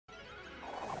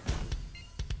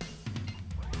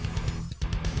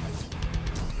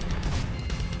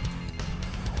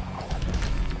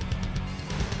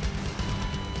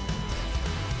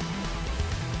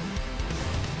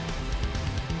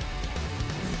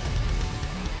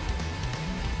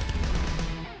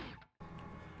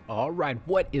All right,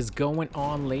 what is going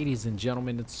on, ladies and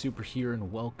gentlemen? It's Super here,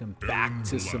 and welcome back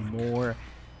to some more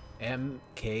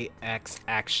MKX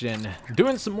action.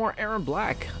 Doing some more Erron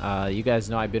Black. You guys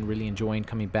know I've been really enjoying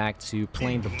coming back to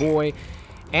playing the boy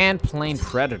and playing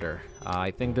Predator.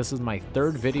 I think this is my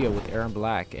third video with Erron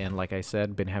Black, and like I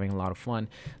said, been having a lot of fun.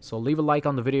 So leave a like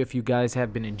on the video if you guys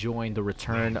have been enjoying the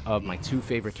return of my two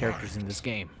favorite characters in this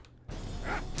game.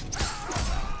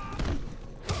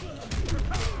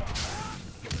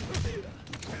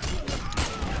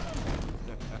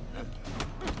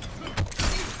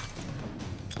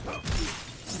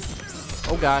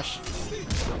 Oh gosh.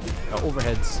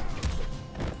 Overheads.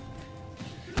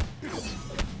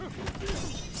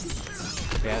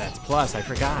 Yeah, that's plus. I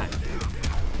forgot.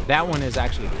 That one is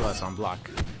actually plus on block.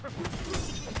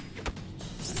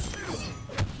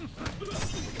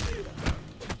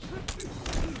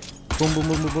 Boom, boom,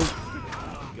 boom, boom, boom.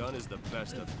 Gun is the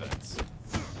best of bets.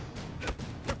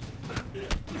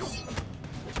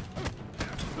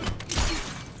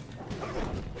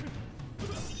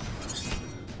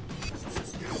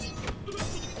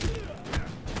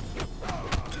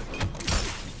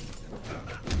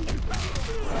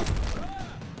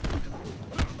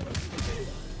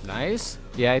 Nice.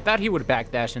 Yeah, I thought he would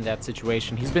backdash in that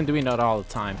situation. He's been doing that all the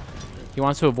time. He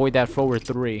wants to avoid that forward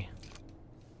 3.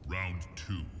 Round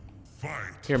 2.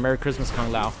 Fight. Here, Merry Christmas,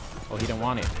 Kung Lao. Oh, he didn't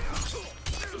want it.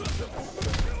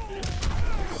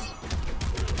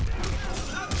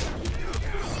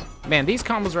 Man, these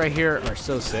combos right here are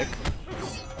so sick.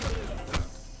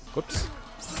 Whoops.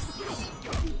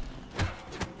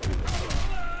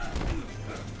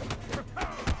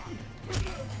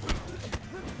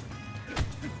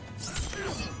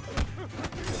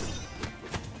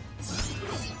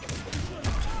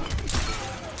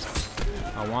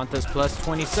 I want this plus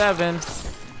 27.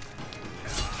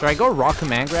 Should I go raw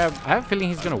command grab? I have a feeling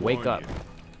he's gonna wake up.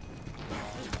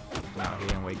 No, he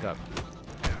didn't wake up.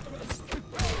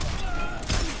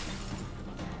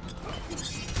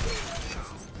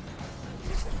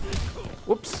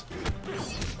 Whoops.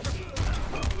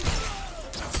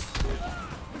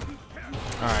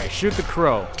 Alright, shoot the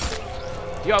crow.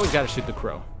 You always gotta shoot the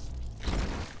crow.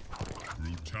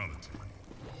 Brutality.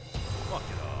 Fuck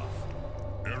it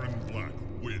off. Erron Black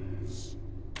wins.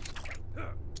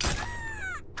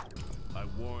 I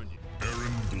warn you.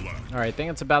 Erron Black. Alright, I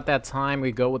think it's about that time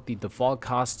we go with the default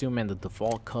costume and the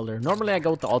default color. Normally I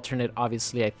go with the alternate.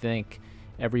 Obviously, I think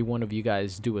every one of you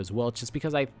guys do as well, just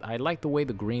because I like the way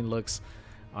the green looks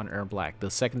on Erron Black.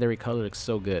 The secondary color looks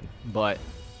so good. But,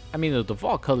 I mean, the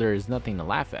default color is nothing to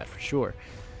laugh at, for sure.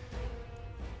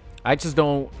 I just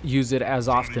don't use it as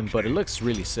often, but it looks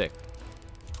really sick.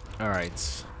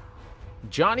 Alright.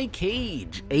 Johnny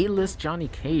Cage. A-list Johnny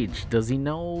Cage. Does he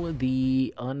know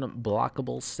the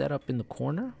unblockable setup in the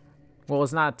corner? Well,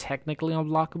 it's not technically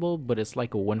unblockable, but it's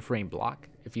like a one-frame block,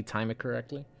 if you time it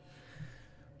correctly.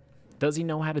 Does he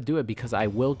know how to do it? Because I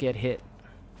will get hit.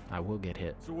 I will get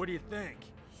hit. So what do you think?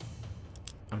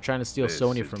 I'm trying to steal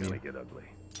Sonya from you. Get ugly.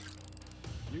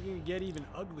 You're gonna get even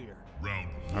uglier. Round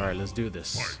 1. Alright, let's do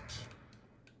this. Fight.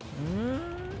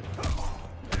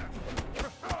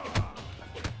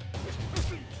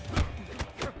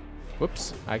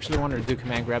 Whoops. I actually wanted to do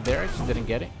command grab there. I just didn't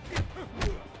get it.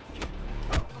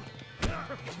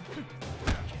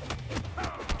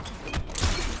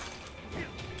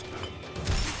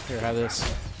 Here, have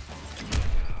this.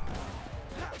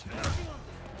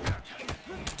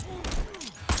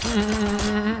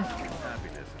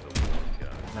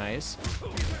 Nice.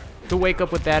 To wake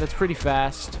up with that, it's pretty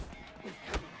fast.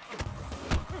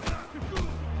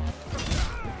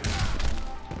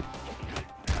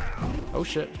 Oh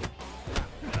shit.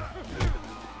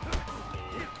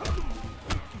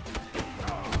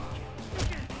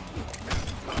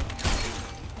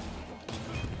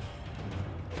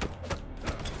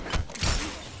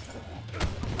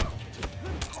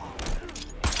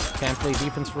 Can't play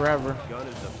defense forever. Gun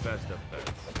is the best of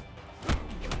bets.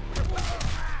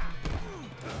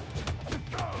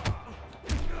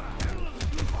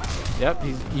 Yep,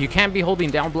 you can't be holding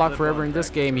down block forever in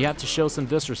this game. You have to show some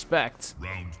disrespect.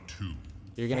 Round 2.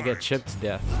 You're gonna get chipped to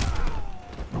death.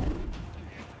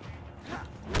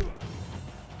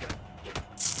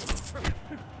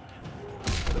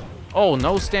 Oh,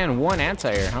 no stand 1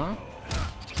 anti-air, huh?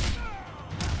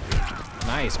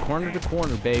 Nice, corner to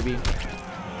corner, baby.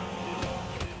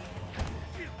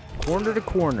 Corner to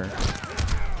corner.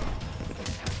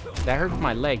 That hurt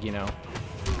my leg, you know.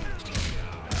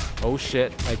 Oh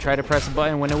shit, I tried to press a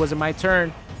button when it wasn't my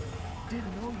turn.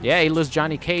 Yeah, A-list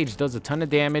Johnny Cage does a ton of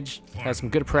damage, has some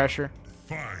good pressure.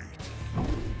 Fight.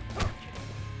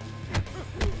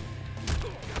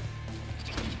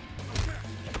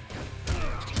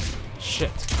 shit.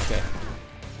 Okay.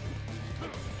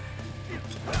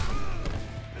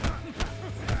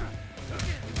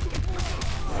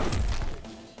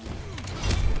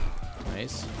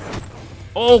 Nice.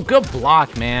 Oh, good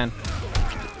block, man.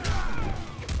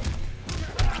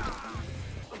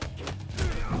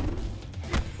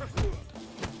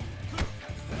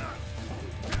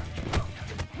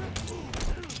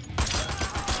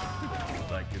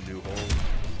 Like a new hole.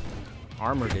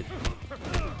 Armored it.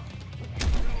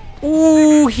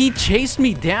 Ooh, he chased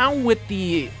me down with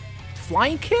the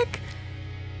flying kick?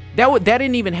 That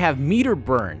didn't even have meter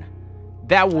burn.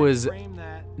 That was Frame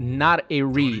that. not a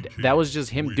read. That was just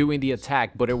him doing the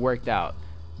attack, but it worked out.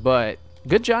 But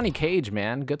good Johnny Cage,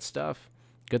 man. Good stuff.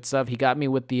 Good stuff. He got me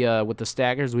with the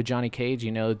staggers with Johnny Cage,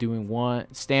 you know, doing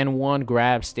stand one,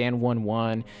 grab, stand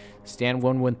 1-1, stand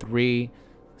 1-1-3,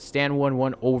 stand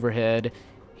 1-1 overhead.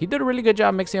 He did a really good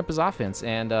job mixing up his offense,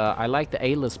 and I like the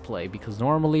A-list play because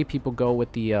normally people go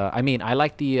with the I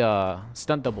like the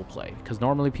stunt double play because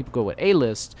normally people go with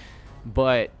A-list,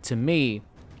 but to me,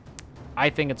 I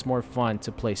think it's more fun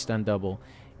to play stunt double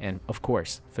and, of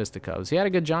course, fisticuffs. He had a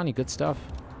good Johnny, good stuff.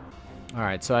 All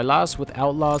right, so I lost with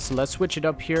Outlaws, so let's switch it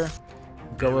up here.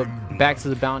 Go back to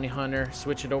the Bounty Hunter,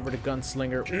 switch it over to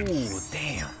Gunslinger. Ooh,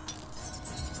 damn.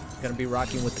 Gonna be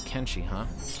rocking with the Kenshi, huh?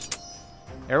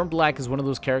 Erron Black is one of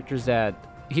those characters that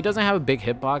he doesn't have a big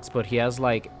hitbox, but he has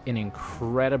like an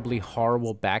incredibly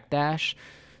horrible backdash.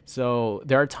 So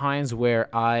there are times where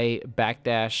I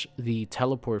backdash the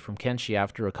teleport from Kenshi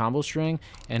after a combo string,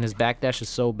 and his backdash is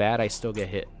so bad I still get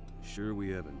hit. Sure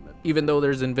we haven't met. Even though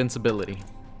there's invincibility.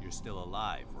 You're still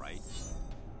alive, right?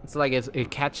 It's like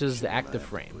it catches the active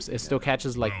frames. It still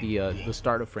catches like the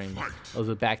starter frame of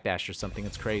the backdash or something.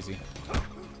 It's crazy.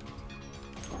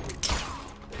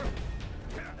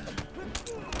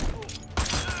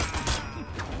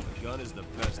 Gun is the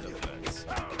best defense.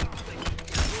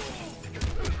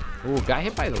 Ooh, got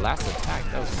hit by the last attack.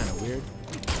 That was kind of weird.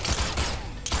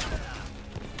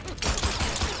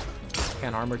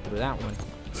 Can't armor through that one.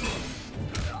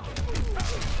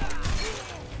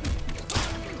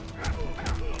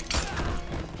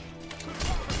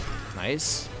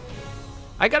 Nice.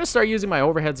 I gotta start using my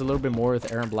overheads a little bit more with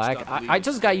Erron Black. I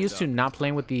just got used to not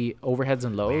playing with the overheads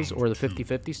and lows or the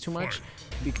 50-50s too much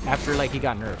after like he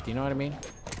got nerfed, you know what I mean?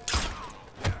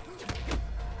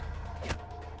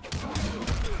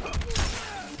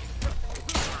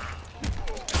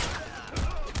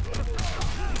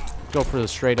 Go for the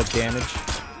straight up damage.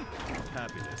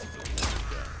 Happiness is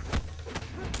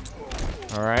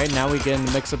a Alright, now we getting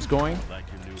the mix-ups going. like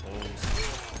your new holes.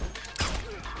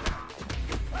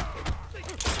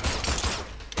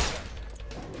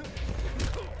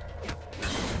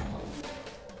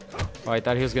 Oh, I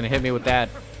thought he was gonna hit me with that.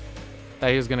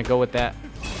 Thought he was gonna go with that.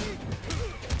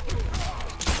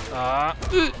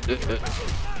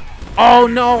 Oh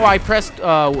no, I pressed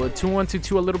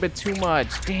 2-1-2-2 a little bit too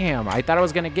much. Damn, I thought I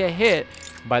was gonna get hit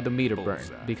by the meter burn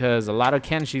because a lot of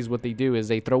Kenshis, what they do is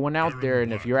they throw one out there,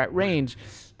 and if you're at range,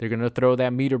 they're gonna throw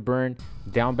that meter burn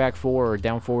down back 4 or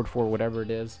down forward 4, whatever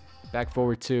it is, back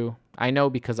forward 2. I know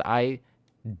because I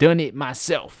done it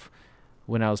myself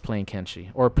when I was playing Kenshi,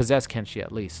 or possessed Kenshi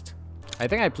at least. I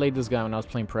think I played this guy when I was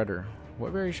playing Predator.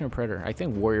 What variation of Predator? I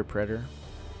think Warrior Predator.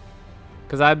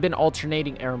 Because I've been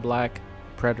alternating Erron Black,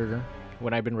 Predator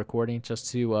when I've been recording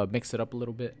just to mix it up a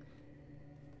little bit.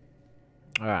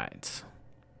 All right.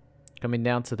 Coming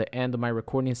down to the end of my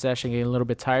recording session, getting a little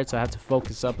bit tired, so I have to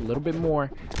focus up a little bit more.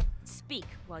 Speak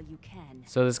while you can.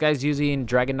 So this guy's using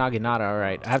Dragon Naginata. All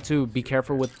right. I have to be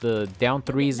careful with the down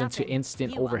 3s into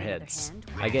instant overheads.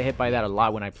 I get hit by that a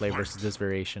lot when I play versus this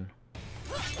variation.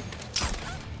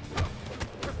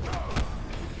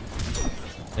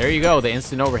 There you go, the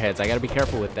instant overheads. I gotta be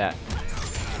careful with that.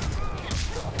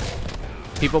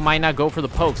 People might not go for the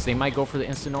pokes. They might go for the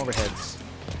instant overheads.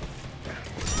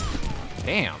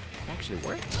 Damn, actually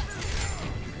worked.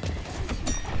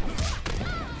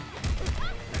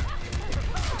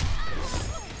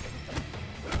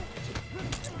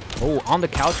 Oh, on the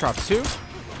Caltrops too? Gun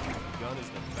is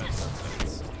the best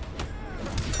defense.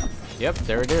 Yep,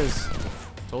 there it is.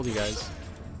 Told you guys.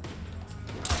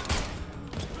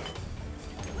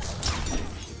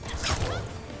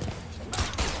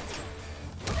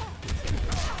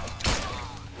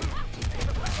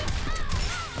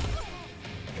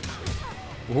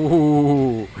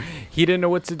 Ooh, he didn't know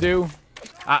what to do.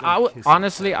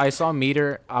 Honestly, I saw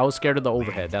meter. I was scared of the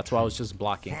overhead. That's why I was just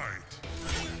blocking.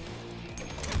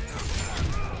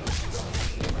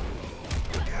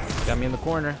 Got me in the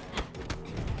corner.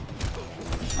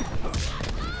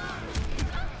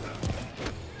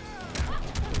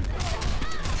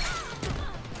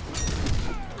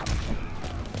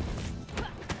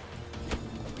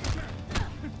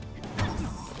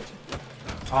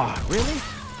 Ah, really?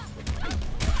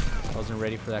 I wasn't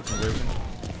ready for that conversion.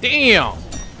 Damn!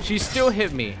 She still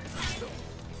hit me.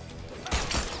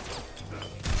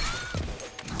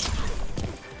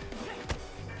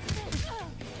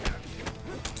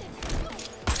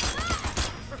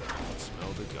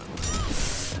 Smell the gun.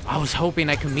 I was hoping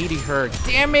I could meaty her.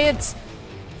 Damn it!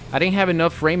 I didn't have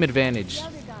enough frame advantage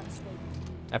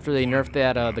after they nerfed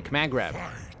that the command grab.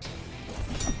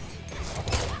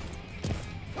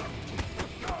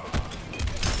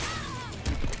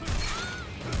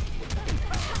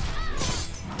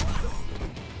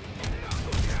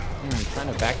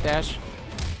 Trying to backdash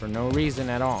for no reason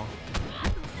at all.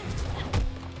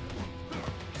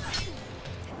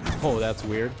 Oh, that's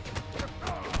weird.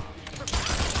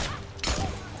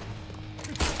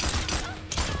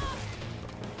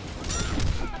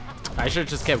 I should have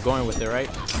just kept going with it, right?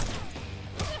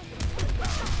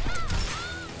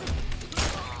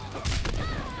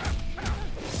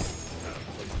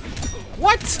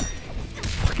 What?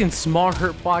 Fucking small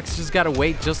hurt box just gotta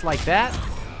wait just like that?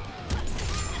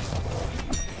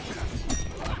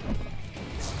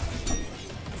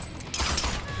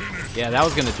 Yeah, that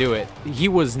was gonna do it. He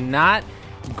was not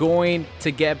going to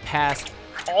get past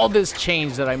all this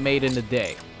change that I made in a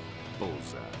day.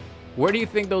 Bullseye. Where do you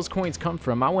think those coins come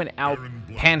from? I went out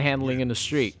panhandling in the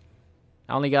street.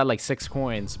 I only got like 6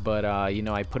 coins, but you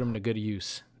know, I put them to good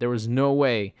use. There was no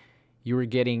way you were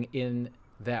getting in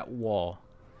that wall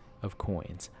of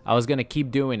coins. I was gonna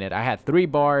keep doing it. I had 3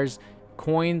 bars,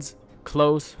 coins,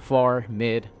 close, far,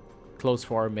 mid, close,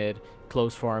 far, mid,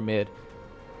 close, far, mid.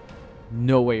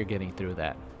 No way you're getting through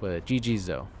that. But GG's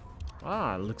though.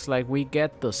 Ah, looks like we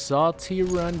get the salty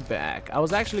run back. I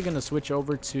was actually gonna switch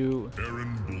over to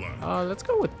Erron Black. let's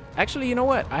go with, actually, you know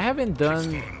what, I haven't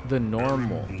done the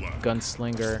normal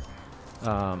gunslinger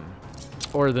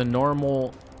or the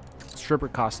normal stripper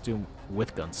costume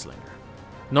with gunslinger.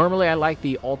 Normally I like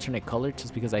the alternate color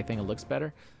just because I think it looks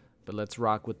better, but let's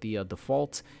rock with the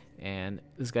default. And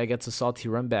this guy gets a salty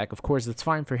run back. Of course, it's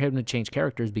fine for him to change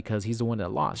characters because he's the one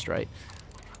that lost, right?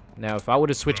 Now, if I would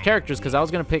have switched characters, because I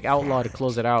was going to pick Outlaw to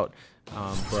close it out, but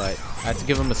I had to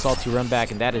give him a salty run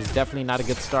back, and that is definitely not a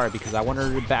good start because I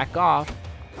wanted her to back off.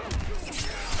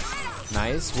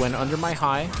 Nice. Went under my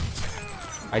high.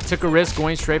 I took a risk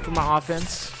going straight for my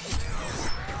offense.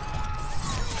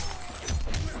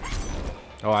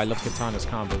 Oh, I love Katana's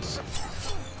combos.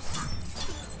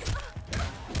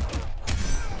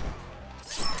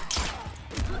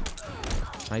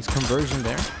 Nice conversion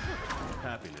there.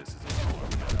 Happiness is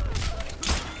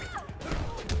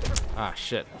Ah,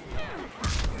 shit.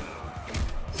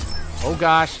 Oh,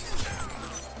 gosh.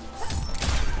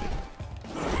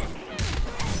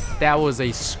 That was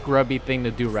a scrubby thing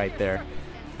to do right there.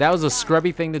 That was a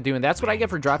scrubby thing to do, and that's what I get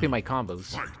for dropping my combos.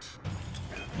 Fight.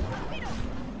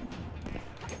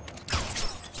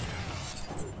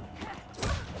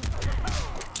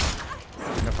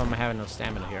 I don't know if I'm gonna have enough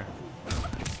stamina here.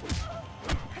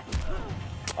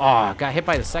 Oh, got hit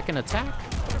by the second attack.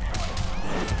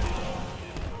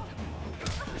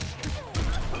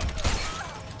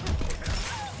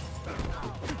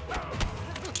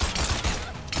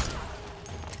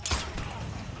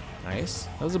 Nice.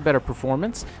 That was a better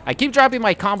performance. I keep dropping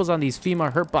my combos on these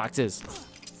FEMA hurt boxes.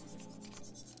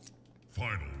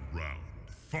 Final round.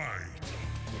 Fight.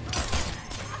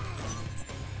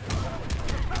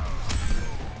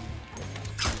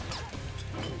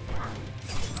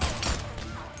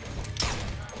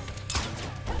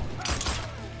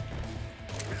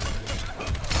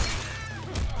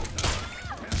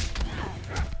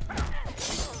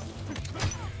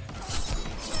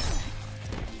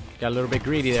 Got a little bit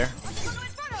greedy there.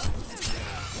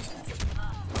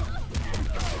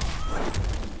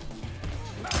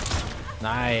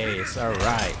 Nice. All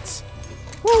right.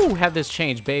 Woo! Have this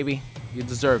change, baby. You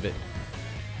deserve it.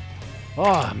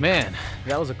 Oh, man.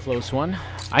 That was a close one.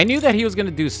 I knew that he was going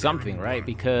to do something, right?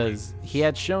 Because he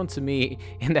had shown to me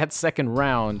in that second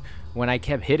round when I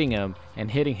kept hitting him and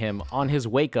hitting him on his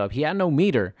wake up. He had no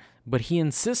meter, but he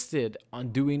insisted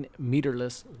on doing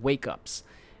meterless wake ups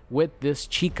with this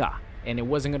chica, and it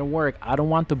wasn't gonna work. I don't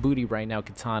want the booty right now,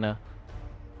 Katana.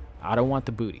 I don't want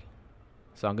the booty.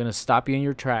 So I'm gonna stop you in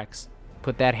your tracks,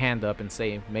 put that hand up and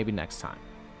say maybe next time.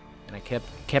 And I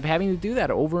kept having to do that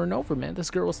over and over, man.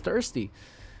 This girl was thirsty.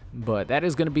 But that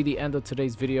is gonna be the end of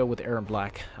today's video with Erron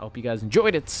Black. I hope you guys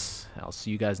enjoyed it. I'll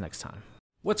see you guys next time.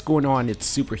 What's going on? It's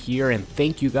Super here, and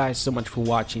thank you guys so much for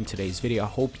watching today's video. I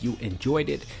hope you enjoyed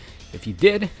it. If you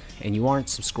did and you aren't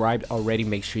subscribed already,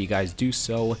 make sure you guys do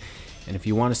so. And if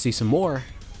you want to see some more,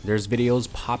 there's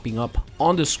videos popping up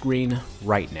on the screen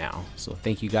right now. So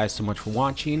thank you guys so much for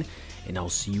watching, and I'll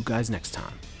see you guys next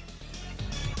time.